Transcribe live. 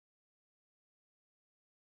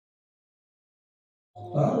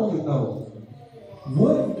But I want to know,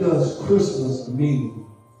 what does Christmas mean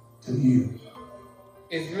to you?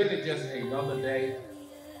 It's really just another day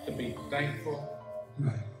to be thankful,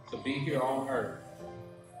 to be here on earth,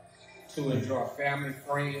 to enjoy family,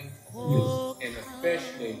 friends, and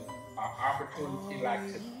especially an opportunity like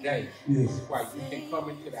today, where you can come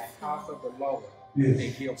into the house of the Lord and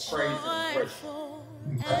give praise and worship.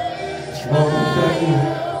 Lord, we thank you.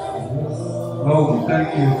 Lord, we thank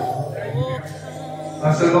you. I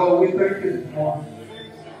said, Lord, we thank you this morning.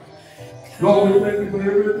 Lord, we thank you for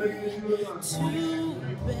everything that you have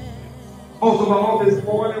done. Most of all, this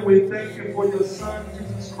morning, we thank you for your Son,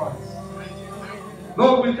 Jesus Christ.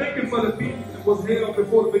 Lord, we thank you for the meeting that was held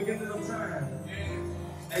before the beginning of time.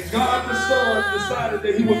 And God the Son decided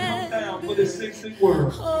that he would come down for this sick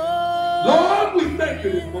world. Lord, we thank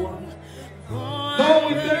you this morning. Lord,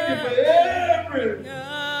 we thank you for everything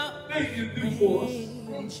you do for us.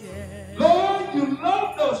 Lord, you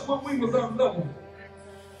loved us when we was unlovable.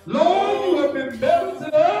 Lord, you have been better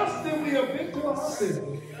to us than we have been to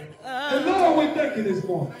ourselves. And Lord, we thank you this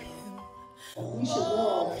morning. We should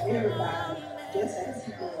love everybody just as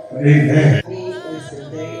he does. Amen. Today is the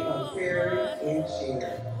day of prayer and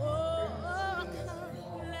share.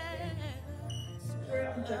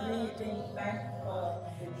 To me, being thankful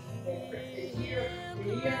for the year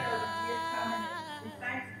coming. We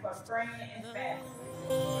thank you for praying and fasting.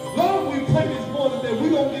 Lord, we pray this morning that we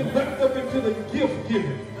don't get wrapped up into the gift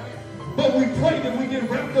giving, but we pray that we get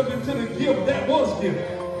wrapped up into the gift that was given.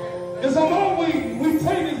 And so, Lord, we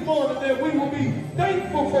pray this morning that we will be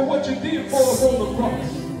thankful for what you did for us on the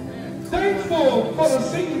cross. Thankful for the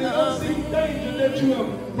seen and unseen danger that you have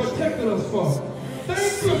protected us from.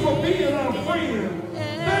 Thank you for being our friend.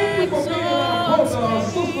 Thank you for being our brother, our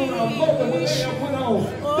sister, and our mother when they have went on.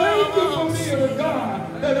 Thank you for being a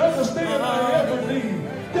God that understands our every need.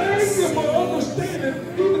 Thank you for understanding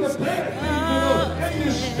even the bad things in us, and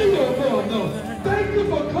you still love us. Thank you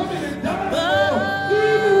for coming and dying for us,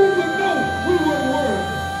 even when you know we weren't worthy.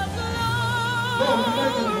 Lord, we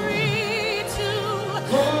thank you.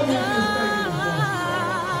 Lord, we just thank you.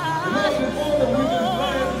 And Lord, this morning we just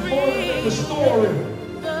glad this morning that the story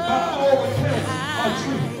by all accounts are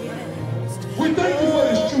true. We thank you for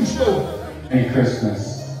this true story. Hey, Christmas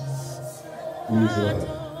means love.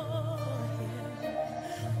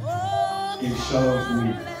 It shows me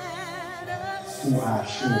who I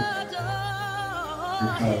should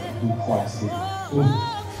because of who Christ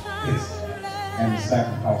is and the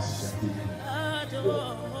sacrifices that he did.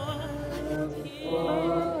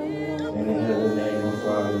 In the heavenly name of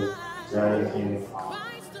Father, John King.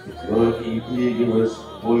 Lord, can you please give us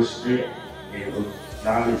more strength and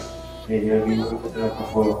knowledge and help me with the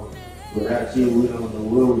before. Without you, we don't know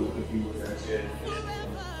where we could be without you.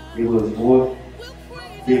 Give us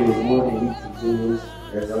more than we can do.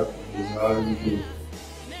 That's all you can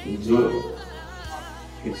enjoy.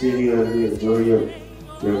 Continue to enjoy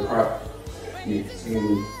your crop. You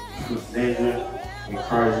continue to pleasure and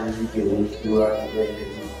Christ as you get us throughout the day. As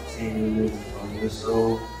you continue living on your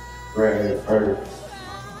soul, right at earth.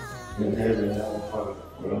 In heaven, our Father.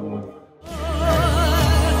 Amen.